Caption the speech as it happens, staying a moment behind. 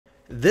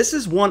This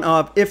is one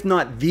of, if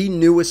not the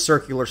newest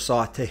circular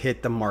saw to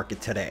hit the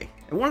market today.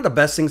 And one of the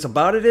best things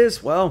about it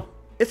is, well,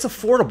 it's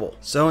affordable.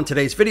 So in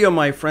today's video,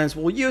 my friends,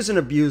 we'll use and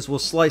abuse, we'll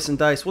slice and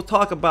dice, we'll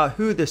talk about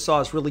who this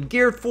saw is really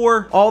geared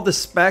for, all the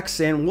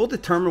specs, and we'll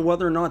determine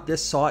whether or not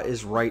this saw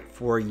is right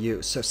for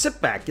you. So sit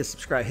back, get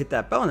subscribed, hit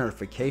that bell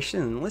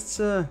notification, and let's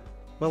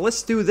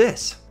do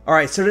this. All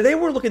right, so today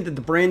we're looking at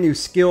the brand new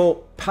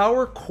SKIL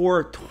Power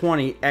Core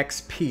 20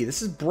 XP.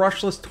 This is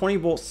brushless 20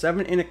 volt,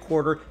 7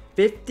 1/4,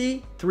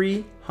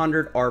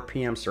 5300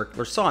 RPM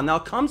circular saw. Now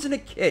it comes in a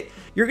kit.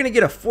 You're gonna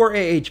get a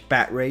 4AH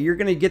battery, you're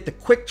gonna get the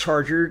quick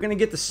charger, you're gonna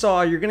get the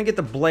saw, you're gonna get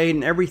the blade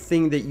and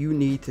everything that you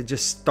need to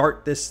just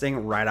start this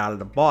thing right out of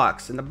the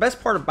box. And the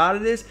best part about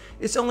it is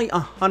it's only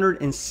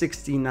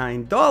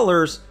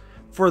 $169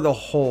 for the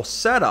whole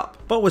setup.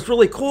 But what's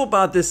really cool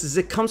about this is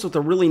it comes with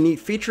a really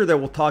neat feature that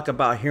we'll talk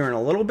about here in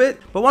a little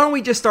bit. But why don't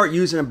we just start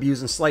using,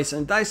 abusing, slicing,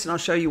 and dicing, and I'll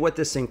show you what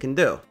this thing can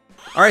do.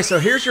 All right, so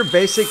here's your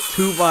basic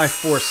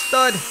 2x4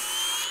 stud.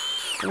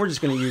 And we're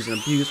just gonna use and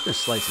abuse, we're gonna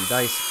slice and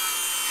dice.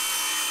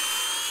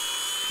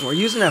 And we're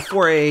using that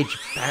 4AH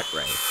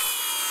battery.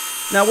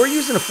 Now we're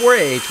using a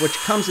 4AH, which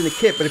comes in the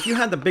kit, but if you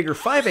had the bigger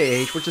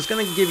 5AH, which is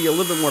gonna give you a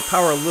little bit more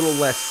power, a little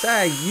less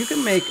sag, you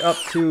can make up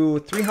to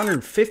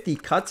 350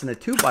 cuts in a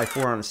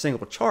 2x4 on a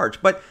single charge.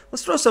 But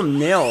let's throw some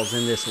nails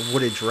in this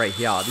woodage right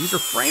here. These are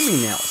framing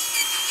nails.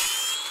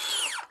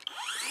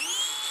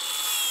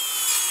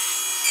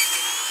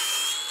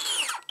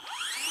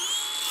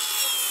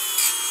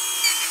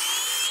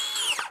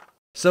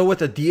 So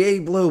with a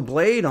Diablo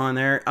blade on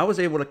there, I was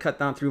able to cut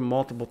down through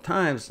multiple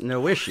times,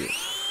 no issues.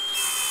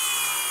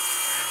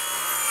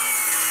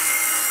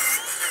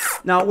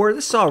 Now where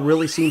this saw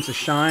really seems to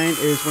shine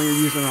is when you're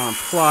using it on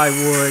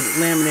plywood,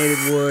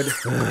 laminated wood,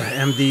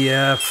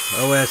 MDF,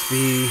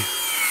 OSB.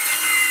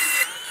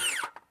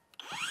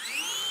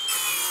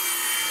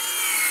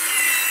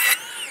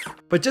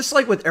 But just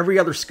like with every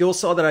other SKIL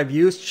saw that I've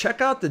used,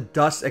 check out the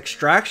dust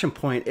extraction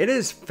point. It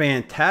is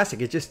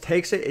fantastic. It just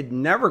takes it. It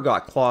never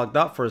got clogged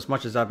up for as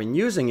much as I've been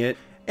using it.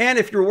 And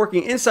if you're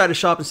working inside a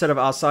shop instead of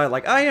outside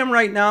like I am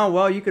right now,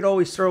 well, you could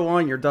always throw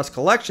on your dust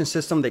collection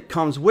system that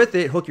comes with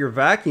it, hook your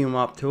vacuum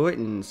up to it,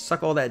 and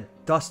suck all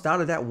that dust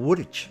out of that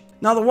woodage.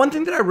 Now, the one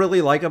thing that I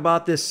really like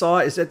about this saw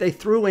is that they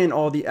threw in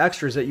all the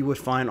extras that you would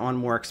find on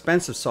more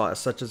expensive saws,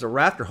 such as a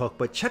rafter hook.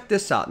 But check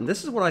this out, and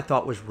this is what I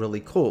thought was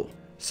really cool.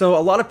 So a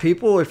lot of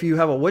people, if you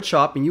have a wood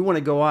shop and you want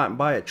to go out and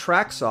buy a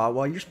track saw,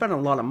 well, you're spending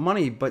a lot of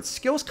money, but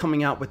SKIL's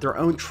coming out with their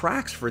own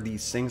tracks for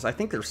these things. I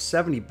think they're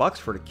 70 bucks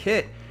for the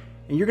kit,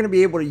 and you're going to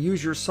be able to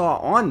use your saw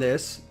on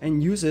this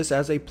and use this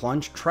as a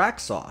plunge track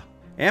saw.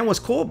 And what's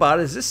cool about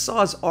it is this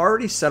saw is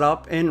already set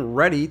up and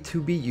ready to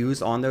be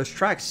used on those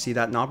tracks. See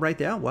that knob right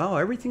there? Well,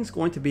 everything's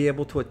going to be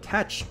able to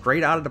attach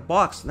straight out of the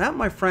box. And that,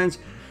 my friends,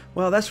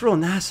 well, that's real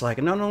nice. Like,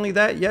 and not only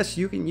that, yes,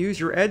 you can use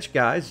your edge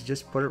guys.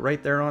 Just put it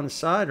right there on the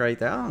side right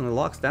there, and it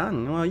locks down,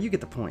 and well, you get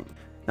the point.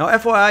 Now,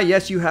 FYI,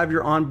 yes, you have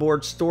your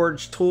onboard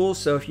storage tools,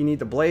 so if you need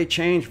the blade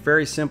change,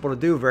 very simple to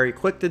do, very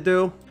quick to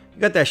do.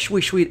 You got that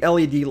sweet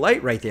LED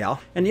light right there.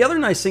 And the other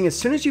nice thing, as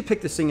soon as you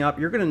pick this thing up,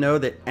 you're gonna know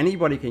that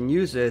anybody can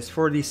use this.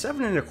 For the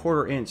 7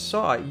 1/4 inch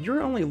saw,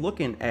 you're only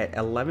looking at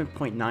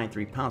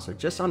 11.93 pounds, so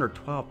just under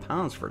 12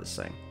 pounds for this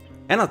thing.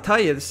 And I'll tell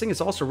you, this thing is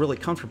also really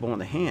comfortable in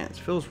the hands.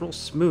 It feels real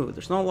smooth.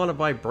 There's not a lot of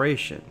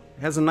vibration.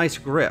 It has a nice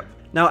grip.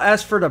 Now,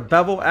 as for the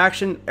bevel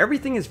action,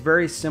 everything is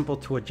very simple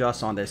to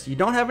adjust on this. You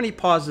don't have any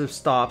positive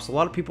stops. A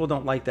lot of people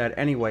don't like that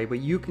anyway, but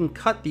you can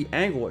cut the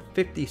angle at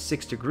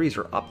 56 degrees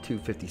or up to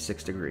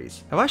 56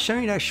 degrees. Have I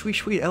shown you that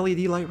sweet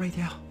LED light right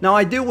there? Now,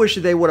 I do wish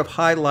that they would have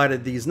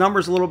highlighted these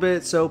numbers a little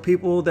bit, so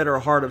people that are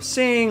hard of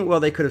seeing,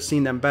 well, they could have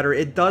seen them better.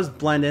 It does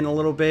blend in a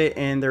little bit,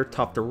 and they're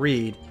tough to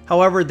read.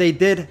 However, they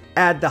did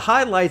add the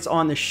highlights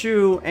on the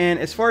shoe, and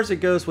as far as it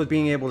goes with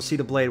being able to see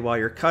the blade while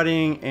you're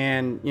cutting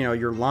and, you know,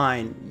 your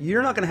line,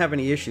 you're not going to have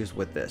any issues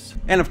with this.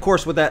 And of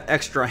course, with that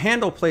extra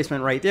handle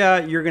placement right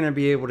there, you're going to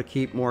be able to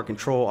keep more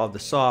control of the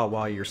saw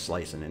while you're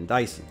slicing and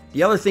dicing.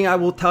 The other thing I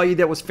will tell you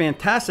that was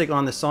fantastic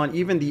on the saw, and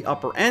even the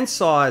upper end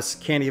saws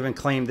can't even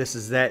claim this,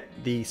 is that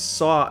the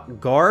saw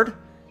guard,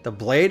 the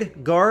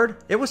blade guard,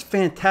 it was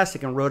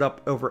fantastic and rode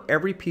up over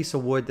every piece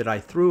of wood that I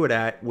threw it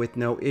at with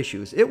no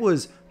issues. It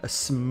was a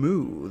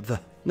smooth.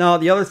 Now,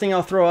 the other thing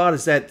I'll throw out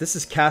is that this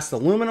is cast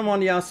aluminum on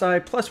the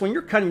outside. Plus, when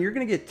you're cutting, you're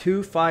going to get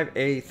 2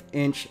 5/8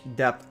 inch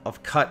depth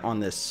of cut on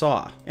this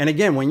saw. And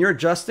again, when you're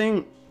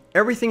adjusting,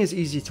 everything is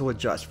easy to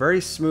adjust.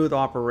 Very smooth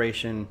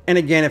operation. And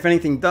again, if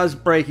anything does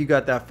break, you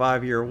got that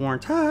 5-year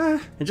warranty.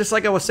 And just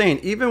like I was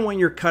saying, even when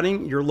you're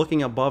cutting, you're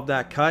looking above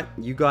that cut.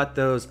 You got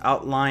those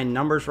outline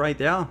numbers right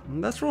there.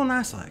 And that's real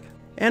nice like.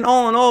 And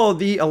all in all,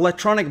 the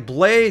electronic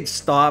blade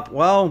stop,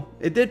 well,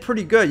 it did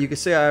pretty good. You could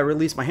say I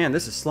released my hand.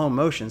 This is slow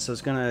motion, so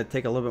it's gonna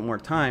take a little bit more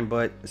time,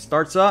 but it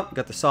starts up,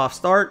 got the soft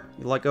start,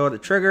 you let go of the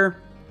trigger,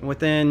 and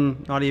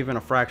within not even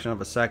a fraction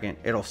of a second,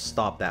 it'll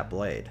stop that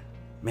blade.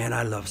 Man,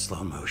 I love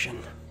slow motion.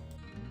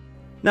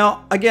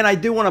 Now, again, I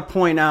do want to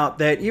point out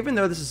that even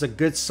though this is a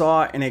good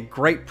saw and a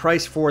great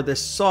price for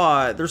this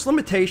saw, there's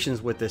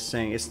limitations with this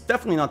thing. It's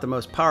definitely not the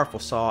most powerful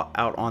saw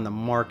out on the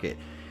market.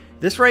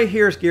 This right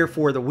here is geared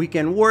for the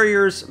weekend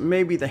warriors,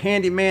 maybe the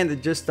handyman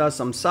that just does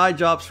some side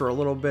jobs for a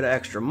little bit of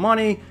extra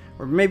money,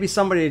 or maybe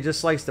somebody that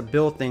just likes to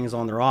build things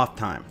on their off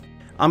time.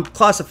 I'm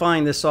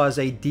classifying this saw as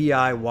a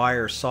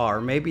DIYer saw,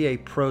 or maybe a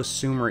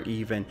prosumer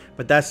even,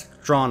 but that's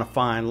drawing a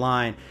fine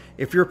line.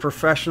 If you're a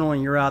professional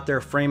and you're out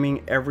there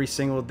framing every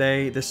single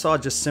day, this saw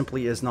just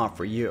simply is not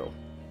for you.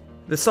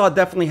 This saw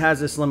definitely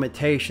has its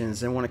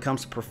limitations, and when it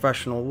comes to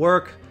professional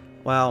work,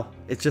 well,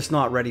 it's just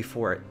not ready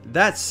for it.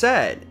 That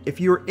said, if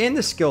you're in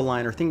the SKIL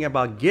line or thinking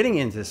about getting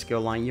into the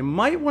SKIL line, you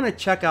might want to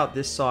check out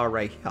this saw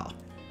right here.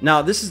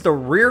 Now, this is the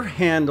rear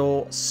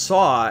handle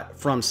saw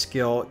from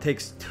SKIL. It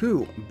takes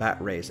 2 bat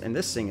rays, and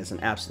this thing is an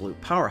absolute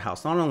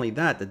powerhouse. Not only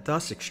that, the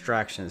dust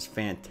extraction is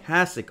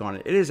fantastic on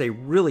it. It is a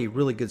really,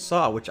 really good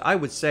saw, which I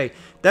would say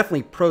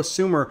definitely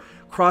prosumer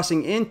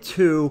crossing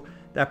into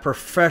that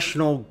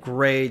professional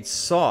grade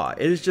saw.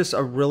 It is just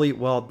a really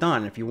well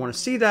done. If you want to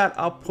see that,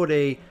 I'll put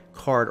a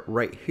card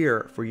right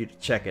here for you to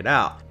check it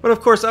out. But of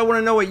course, I want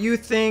to know what you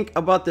think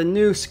about the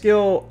new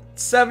SKIL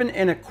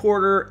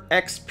 7¼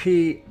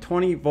 XP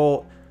 20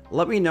 volt.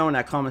 Let me know in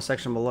that comment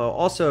section below.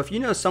 Also, if you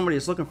know somebody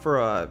is looking for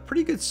a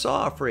pretty good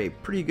saw for a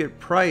pretty good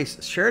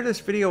price, share this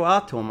video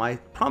out to them. I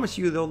promise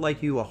you they'll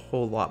like you a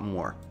whole lot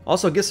more.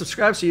 Also, get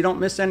subscribed so you don't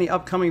miss any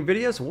upcoming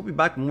videos. We'll be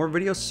back with more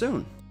videos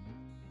soon.